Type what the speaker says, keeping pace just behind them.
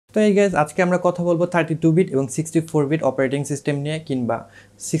তো এই গাইজ আজকে আমরা কথা বলবো 32 বিট এবং 64 বিট অপারেটিং সিস্টেম নিয়ে, কিংবা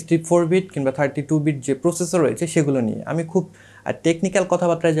 64 বিট কিংবা 32 বিট যে প্রসেসর রয়েছে সেগুলো নিয়ে। আমি খুব টেকনিক্যাল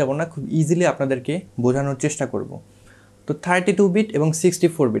কথাবার্তায় যাব না, খুব ইজিলি আপনাদেরকে বোঝানোর চেষ্টা করব। তো 32 বিট এবং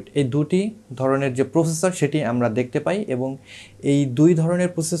 64 বিট এই দুটি ধরনের যে প্রসেসর সেটি আমরা দেখতে পাই, এবং এই দুই ধরনের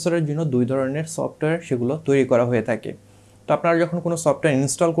প্রসেসরের জন্য দুই ধরনের সফটওয়্যার সেগুলো তৈরি করা হয়ে থাকে। তো আপনারা যখন কোনো সফটওয়্যার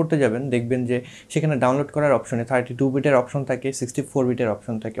ইনস্টল করতে যাবেন দেখবেন যে সেখানে ডাউনলোড করার অপশনে 32 বিটের অপশন থাকে, 64 বিটের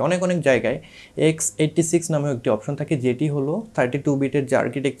অপশন থাকে। অনেক জায়গায় x86 নামেও একটি অপশন থাকে, যেটি হলো 32 বিটের যে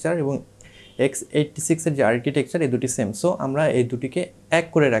আর্কিটেকচার এবং x86 এর যে আর্কিটেকচার এই দুটি সেম। সো আমরা এই দুটিকে এক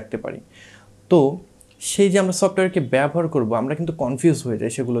করে রাখতে পারি। তো সেই যে আমরা সফটওয়্যারকে ব্যবহার করব আমরা কিন্তু কনফিউজ হয়ে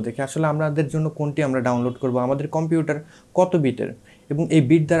যাই সেগুলো দেখে, আসলে আমাদের জন্য কোনটি আমরা ডাউনলোড করব, আমাদের কম্পিউটার কত বিটের এবং এই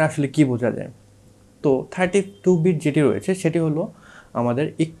বিট দ্বারা আসলে কী বোঝা যায়। তো 32 বিট যেটি রয়েছে সেটি হলো আমাদের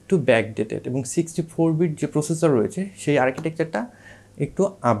একটু ব্যাকডেটেড, এবং 64 বিট যে প্রসেসর রয়েছে সেই আর্কিটেকচারটা একটু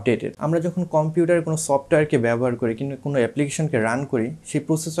আপডেটেড। আমরা যখন কম্পিউটারে কোনো সফটওয়্যারকে ব্যবহার করি কিংবা কোনো অ্যাপ্লিকেশনকে রান করি, সেই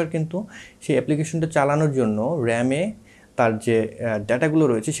প্রসেসর কিন্তু সেই অ্যাপ্লিকেশনটা চালানোর জন্য র্যামে তার যে ডাটাগুলো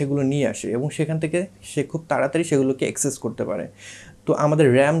রয়েছে সেগুলো নিয়ে আসে, এবং সেখান থেকে সে খুব তাড়াতাড়ি সেগুলোকে অ্যাক্সেস করতে পারে। তো আমাদের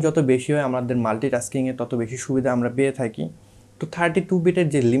র্যাম যত বেশি হয় আমাদের মাল্টিটাস্কিংয়ে তত বেশি সুবিধা আমরা পেয়ে থাকি। তো 32 বিটের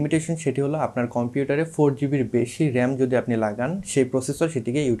যে লিমিটেশন সেটি হলো আপনার কম্পিউটারে 4 জিবির বেশি র্যাম যদি আপনি লাগান সেই প্রসেসর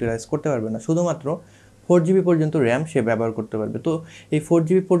সেটিকে ইউটিলাইজ করতে পারবে না, শুধুমাত্র 4 জিবি পর্যন্ত র্যাম সে ব্যবহার করতে পারবে। তো এই 4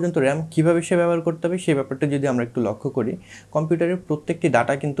 জিবি পর্যন্ত র্যাম কীভাবে সে ব্যবহার করতে হবে সেই ব্যাপারটা যদি আমরা একটু লক্ষ্য করি, কম্পিউটারের প্রত্যেকটি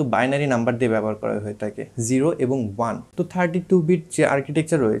ডাটা কিন্তু বাইনারি নাম্বার দিয়ে ব্যবহার করা হয়ে থাকে, 0 এবং 1। তো 32 বিট যে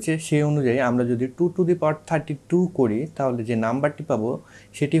আর্কিটেকচার রয়েছে সেই অনুযায়ী আমরা যদি 2^32 করি তাহলে যে নাম্বারটি পাবো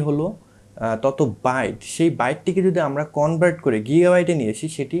সেটি হলো তত বাইট। সেই বাইটটিকে যদি আমরা কনভার্ট করে গিগাবাইটে নিয়ে আসি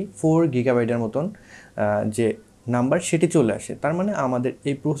সেটি 4 গিগাবাইটের মতন যে নাম্বার সেটি চলে আসে। তার মানে আমাদের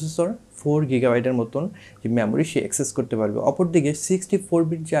এই প্রসেসর 4 গিগাবাইটের মতন যে মেমোরি সে অ্যাক্সেস করতে পারবে। অপরদিকে 64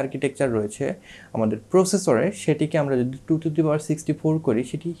 বিট যে আর্কিটেকচার রয়েছে আমাদের প্রসেসরে, সেটিকে আমরা যদি 2^64 করি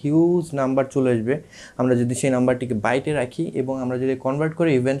সেটি হিউজ নাম্বার চলে আসবে। আমরা যদি সেই নাম্বারটিকে বাইটে রাখি এবং আমরা যদি কনভার্ট করে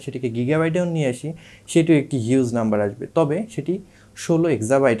ইভেন সেটিকে গিগাবাইটেও নিয়ে আসি সেটিও একটি হিউজ নাম্বার আসবে, তবে সেটি 16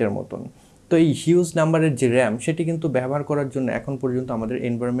 এক্সাবাইটের মতন। তো এই হিউজ নাম্বারের যে র্যাম সেটি কিন্তু ব্যবহার করার জন্য এখন পর্যন্ত আমাদের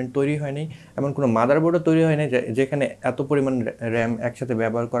এনভায়রনমেন্ট তৈরি হয়নি, এমন কোনো মাদারবোর্ডও তৈরি হয়নি যেখানে এত পরিমাণ র্যাম একসাথে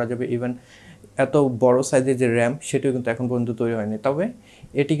ব্যবহার করা যাবে। ইভেন এত বড় সাইজের যে র্যাম সেটিও কিন্তু এখন পর্যন্ত তৈরি হয়নি, তবে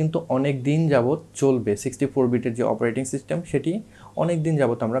এটি কিন্তু অনেক দিন যাবৎ চলবে। 64 বিটের যে অপারেটিং সিস্টেম সেটি অনেক দিন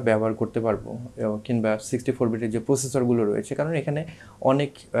যাবৎ আমরা ব্যবহার করতে পারবো, কিংবা 64 বিটের যে প্রসেসরগুলো রয়েছে, কারণ এখানে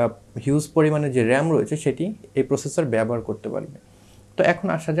অনেক হিউজ পরিমাণে যে র্যাম রয়েছে সেটি এই প্রসেসর ব্যবহার করতে পারবে। তো এখন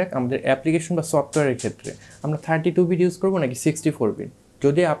আসা যাক আমাদের অ্যাপ্লিকেশন বা সফটওয়্যারের ক্ষেত্রে আমরা 32 বিট ইউজ করবো নাকি 64 বিট।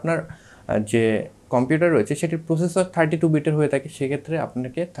 যদি আপনার যে কম্পিউটার রয়েছে সেটির প্রসেসর 32 বিটের হয়ে থাকে সেক্ষেত্রে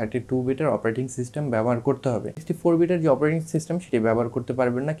আপনাকে 32 বিটের অপারেটিং সিস্টেম ব্যবহার করতে হবে। 64 বিটের যে অপারেটিং সিস্টেম সেটি ব্যবহার করতে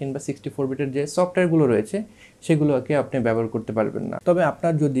পারবেন না, কিংবা 64 বিটের যে সফটওয়্যারগুলো রয়েছে সেগুলোকে আপনি ব্যবহার করতে পারবেন না। তবে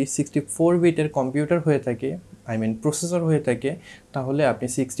আপনার যদি 64 বিটের কম্পিউটার হয়ে থাকে, প্রসেসর হয়ে থাকে, তাহলে আপনি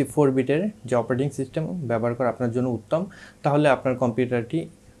 64 বিটের যে অপারেটিং সিস্টেম ব্যবহার করা আপনার জন্য উত্তম। তাহলে আপনার কম্পিউটারটি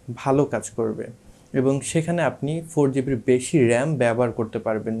ভালো কাজ করবে এবং সেখানে আপনি 4 জিবির বেশি র্যাম ব্যবহার করতে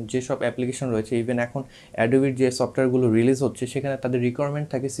পারবেন। যেসব অ্যাপ্লিকেশন রয়েছে, ইভেন এখন অ্যাডোবির যে সফটওয়্যারগুলো রিলিজ হচ্ছে সেখানে তাদের রিকোয়ারমেন্ট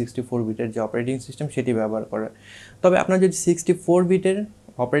থাকে 64 বিটের যে অপারেটিং সিস্টেম সেটি ব্যবহার করার। তবে আপনার যদি 64 বিটের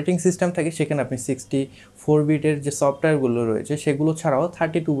অপারেটিং সিস্টেম থাকে সেখানে আপনি 64 বিটের যে সফটওয়্যারগুলো রয়েছে সেগুলো ছাড়াও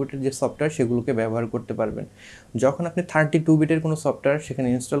 32 বিটের যে সফটওয়্যার সেগুলোকে ব্যবহার করতে পারবেন। যখন আপনি 32 বিটের কোনো সফটওয়্যার সেখানে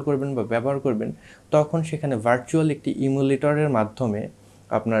ইনস্টল করবেন বা ব্যবহার করবেন, তখন সেখানে ভার্চুয়াল একটি ইমুলেটরের মাধ্যমে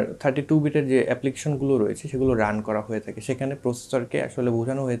আপনার 32 বিটের যে অ্যাপ্লিকেশনগুলো রয়েছে সেগুলো রান করা হয়ে থাকে। সেখানে প্রসেসরকে আসলে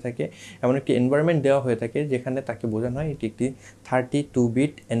বোঝানো হয়ে থাকে, এমন একটি এনভায়রনমেন্ট দেওয়া হয়ে থাকে যেখানে তাকে বোঝানো হয় এটি একটি 32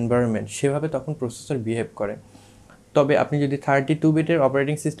 বিট এনভায়রনমেন্ট, সেভাবে তখন প্রসেসর বিহেভ করে। তবে আপনি যদি 32 বিটের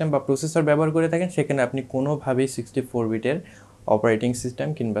অপারেটিং সিস্টেম বা প্রসেসর ব্যবহার করে থাকেন সেখানে আপনি কোনোভাবেই 64 বিটের অপারেটিং সিস্টেম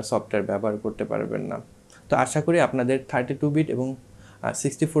কিংবা সফটওয়্যার ব্যবহার করতে পারবেন না। তো আশা করি আপনাদের 32 বিট এবং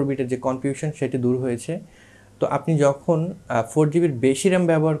 64 বিটের যে কনফিউশন সেটি দূর হয়েছে। তো আপনি যখন 4 জিবির বেশি র্যাম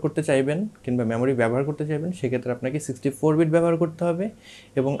ব্যবহার করতে চাইবেন কিংবা মেমোরি ব্যবহার করতে চাইবেন সেক্ষেত্রে আপনাকে 64 বিট ব্যবহার করতে হবে,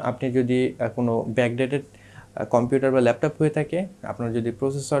 এবং আপনি যদি কোনো ব্যাকডেটেড কম্পিউটার বা ল্যাপটপ হয়ে থাকে, আপনার যদি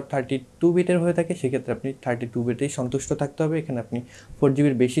প্রসেসর 32 বিটের হয়ে থাকে সেক্ষেত্রে আপনি 32 বিটেই সন্তুষ্ট থাকতে হবে। এখানে আপনি 4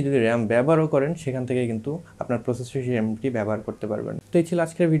 জিবির বেশি যদি র্যাম ব্যবহারও করেন সেখান থেকে কিন্তু আপনার প্রসেসর সেই র্যামটি ব্যবহার করতে পারবেন। তো এই ছিল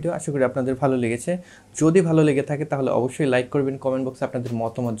আজকের ভিডিও, আশা করি আপনাদের ভালো লেগেছে। যদি ভালো লেগে থাকে তাহলে অবশ্যই লাইক করবেন, কমেন্ট বক্সে আপনাদের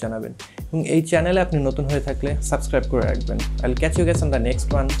মতামত জানাবেন, এবং এই চ্যানেলে আপনি নতুন হয়ে থাকলে সাবস্ক্রাইব করে রাখবেন। I will catch you guys on the next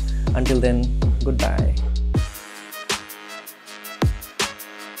one. Until then, good bye.